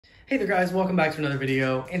Hey there guys, welcome back to another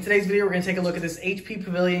video. In today's video, we're gonna take a look at this HP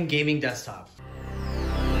Pavilion gaming desktop.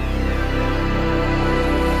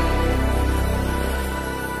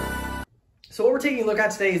 So what we're taking a look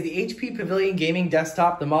at today is the HP Pavilion gaming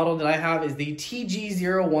desktop. The model that I have is the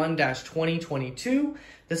TG01-2022.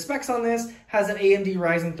 The specs on this has an AMD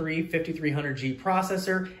Ryzen 3 5300G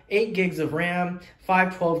processor, 8 gigs of RAM,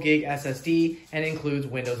 512 gig SSD, and includes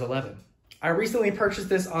Windows 11. I recently purchased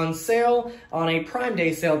this on sale on a Prime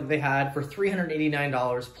Day sale that they had for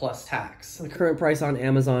 $389 plus tax. The current price on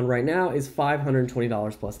Amazon right now is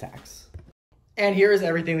 $520 plus tax. And here is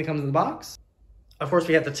everything that comes in the box. Of course,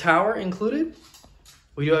 we have the tower included.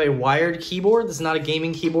 We do have a wired keyboard. This is not a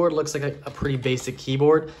gaming keyboard. It looks like a pretty basic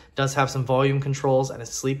keyboard. It does have some volume controls and a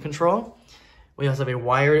sleep control. We also have a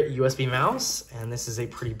wired USB mouse, and this is a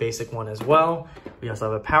pretty basic one as well. We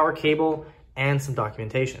also have a power cable and some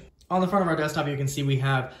documentation. On the front of our desktop, you can see we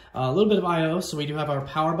have a little bit of I/O. So we do have our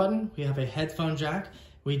power button. We have a headphone jack.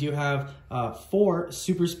 We do have 4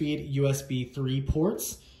 super speed USB 3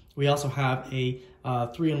 ports. We also have a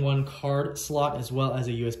 3-in-1 card slot as well as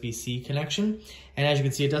a USB-C connection. And as you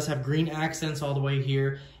can see, it does have green accents all the way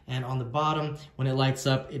here. And on the bottom, when it lights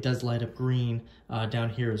up, it does light up green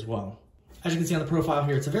down here as well. As you can see on the profile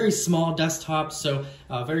here, it's a very small desktop, so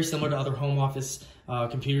very similar to other home office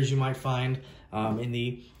computers you might find in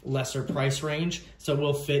the lesser price range. So it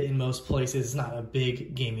will fit in most places. It's not a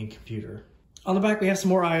big gaming computer. On the back, we have some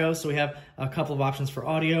more I/O, so we have a couple of options for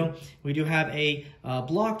audio. We do have a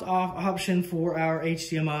blocked off option for our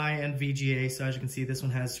HDMI and VGA. So as you can see, this one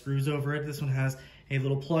has screws over it. This one has a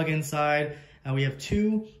little plug inside. We have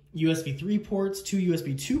 2 USB 3 ports, 2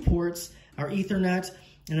 USB 2 ports, our Ethernet,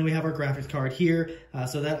 and then we have our graphics card here.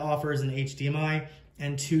 So that offers an HDMI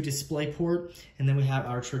and 2 display port. And then we have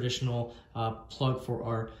our traditional plug for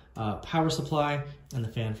our power supply and the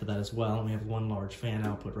fan for that as well. And we have 1 large fan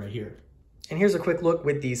output right here. And here's a quick look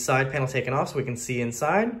with the side panel taken off so we can see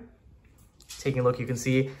inside. Taking a look, you can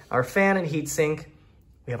see our fan and heat sink.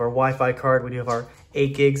 We have our Wi-Fi card. We do have our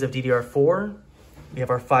 8 gigs of DDR4. We have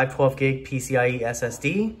our 512 gig PCIe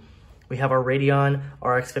SSD. We have our Radeon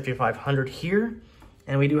RX 5500 here.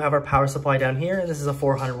 And we do have our power supply down here, and this is a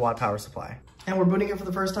 400 watt power supply. And we're booting it for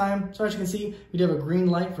the first time. So as you can see, we do have a green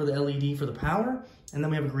light for the LED for the power, and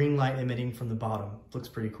then we have a green light emitting from the bottom. Looks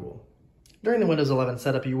pretty cool. During the Windows 11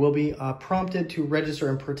 setup, you will be prompted to register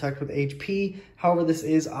and protect with HP. However, this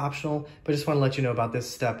is optional, but just want to let you know about this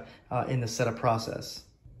step in the setup process.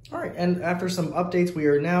 All right, and after some updates, we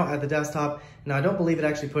are now at the desktop. Now, I don't believe it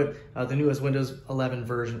actually put the newest Windows 11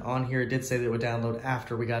 version on here. It did say that it would download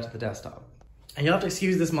after we got to the desktop. And you'll have to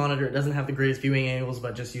excuse this monitor. It doesn't have the greatest viewing angles,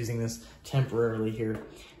 but just using this temporarily here.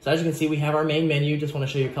 So as you can see, we have our main menu. Just want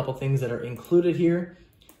to show you a couple things that are included here.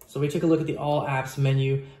 So we took a look at the all apps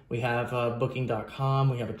menu. We have booking.com,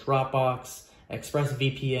 we have a Dropbox,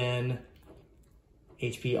 ExpressVPN,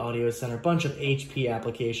 HP Audio Center, a bunch of HP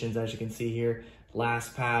applications as you can see here.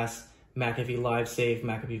 LastPass, McAfee LiveSafe,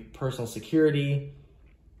 McAfee Personal Security.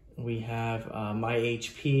 We have My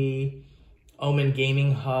HP, Omen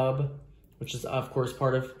Gaming Hub, which is of course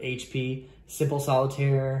part of HP, Simple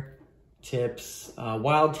Solitaire, Tips,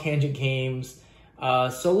 Wild Tangent Games.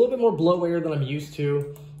 So a little bit more bloatware than I'm used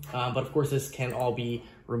to, but of course this can all be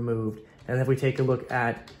removed. And if we take a look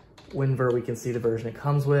at WinVer, we can see the version it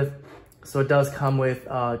comes with. So it does come with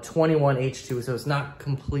 21H2, so it's not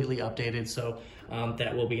completely updated. So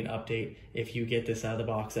that will be an update. If you get this out of the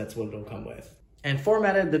box, that's what it'll come with. And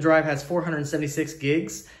formatted, the drive has 476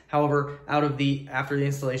 gigs. However, after the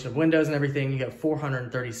installation of Windows and everything, you get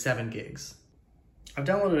 437 gigs. I've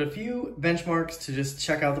downloaded a few benchmarks to just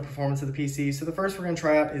check out the performance of the PC. So the first we're gonna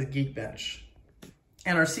try out is Geekbench.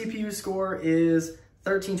 And our CPU score is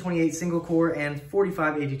 1328 single core and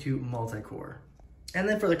 4582 multi-core. And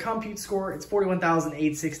then for the compute score, it's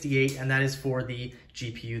 41,868, and that is for the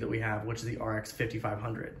GPU that we have, which is the RX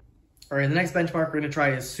 5500. All right, the next benchmark we're gonna try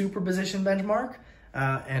is Superposition benchmark.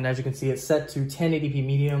 And as you can see, it's set to 1080p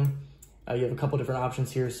medium. You have a couple different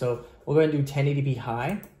options here. So we'll go ahead and do 1080p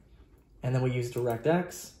high, and then we'll use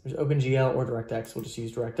DirectX. There's OpenGL or DirectX. We'll just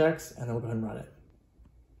use DirectX, and then we'll go ahead and run it.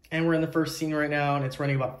 And we're in the first scene right now, and it's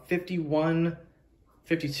running about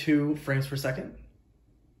 52 frames per second.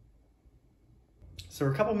 So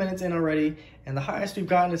we're a couple minutes in already, and the highest we've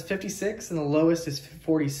gotten is 56, and the lowest is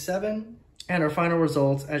 47. And our final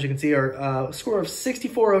results, as you can see, are score of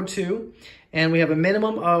 6402, and we have a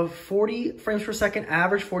minimum of 40 frames per second,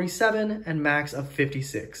 average 47, and max of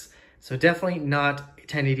 56. So definitely not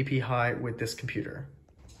 1080p high with this computer.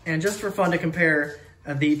 And just for fun to compare,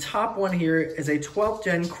 the top one here is a 12th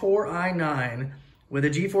gen Core i9 with a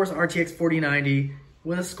GeForce RTX 4090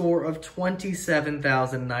 with a score of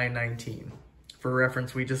 27,919. For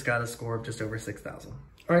reference, we just got a score of just over 6,000.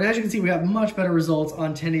 All right, as you can see, we got much better results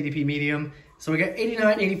on 1080p medium. So we got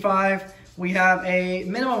 89, 85. We have a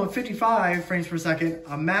minimum of 55 frames per second,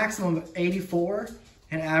 a maximum of 84,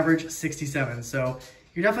 and average 67. So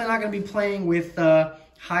you're definitely not gonna be playing with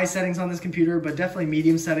high settings on this computer, but definitely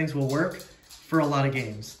medium settings will work for a lot of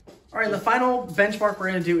games. All right, the final benchmark we're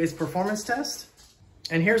gonna do is performance test.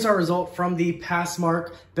 And here's our result from the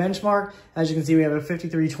Passmark benchmark. As you can see, we have a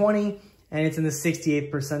 5320, and it's in the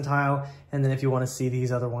 68th percentile. And then if you wanna see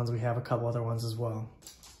these other ones, we have a couple other ones as well.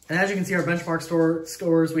 And as you can see, our benchmark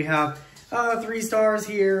scores, we have 3 stars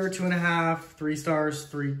here, 2.5, 3 stars,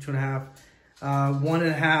 2.5,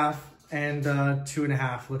 1.5, and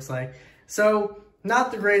 2.5 looks like. So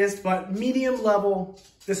not the greatest, but medium level,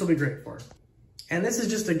 this will be great for. And this is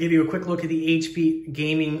just to give you a quick look at the HP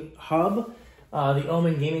Gaming Hub, the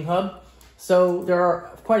Omen Gaming Hub. So there are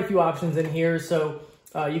quite a few options in here. So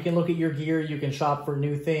you can look at your gear, you can shop for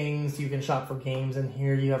new things, you can shop for games in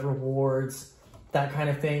here, you have rewards, that kind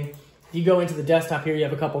of thing. If you go into the desktop here, you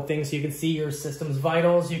have a couple things. So you can see your system's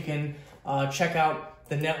vitals, you can check out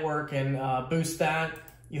the network and boost that.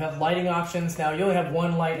 You have lighting options. Now you only have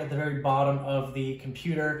one light at the very bottom of the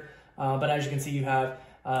computer, but as you can see, you have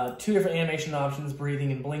 2 different animation options,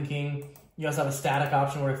 breathing and blinking. You also have a static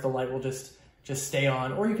option where if the light will just stay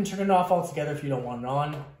on, or you can turn it off altogether if you don't want it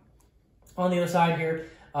on. On the other side here,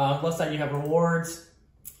 left side you have rewards,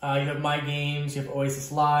 you have My Games, you have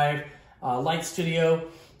Oasis Live, Light Studio,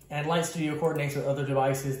 and Light Studio coordinates with other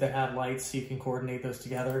devices that have lights, so you can coordinate those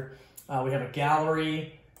together. We have a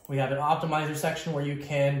gallery, we have an optimizer section where you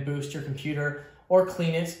can boost your computer or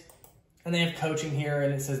clean it. And they have coaching here,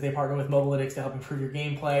 and it says they partner with Mobalytics to help improve your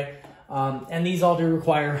gameplay. And these all do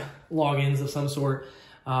require logins of some sort,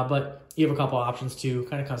 but you have a couple options to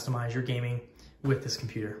kind of customize your gaming with this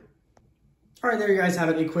computer. All right, there you guys have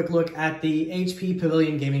it. A quick look at the HP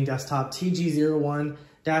Pavilion Gaming Desktop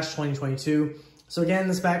TG01-2022. So again,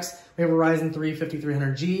 the specs, we have a Ryzen 3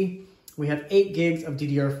 5300G. We have 8 gigs of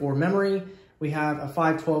DDR4 memory. We have a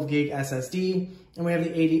 512 gig SSD, and we have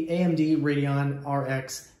the AMD Radeon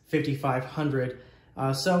RX 5500.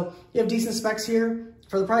 So you have decent specs here.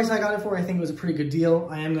 For the price I got it for, I think it was a pretty good deal.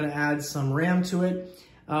 I am gonna add some RAM to it,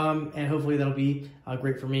 and hopefully that'll be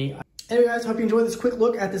great for me. Anyway guys, hope you enjoyed this quick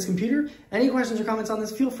look at this computer. Any questions or comments on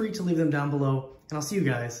this, feel free to leave them down below, and I'll see you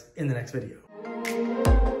guys in the next video.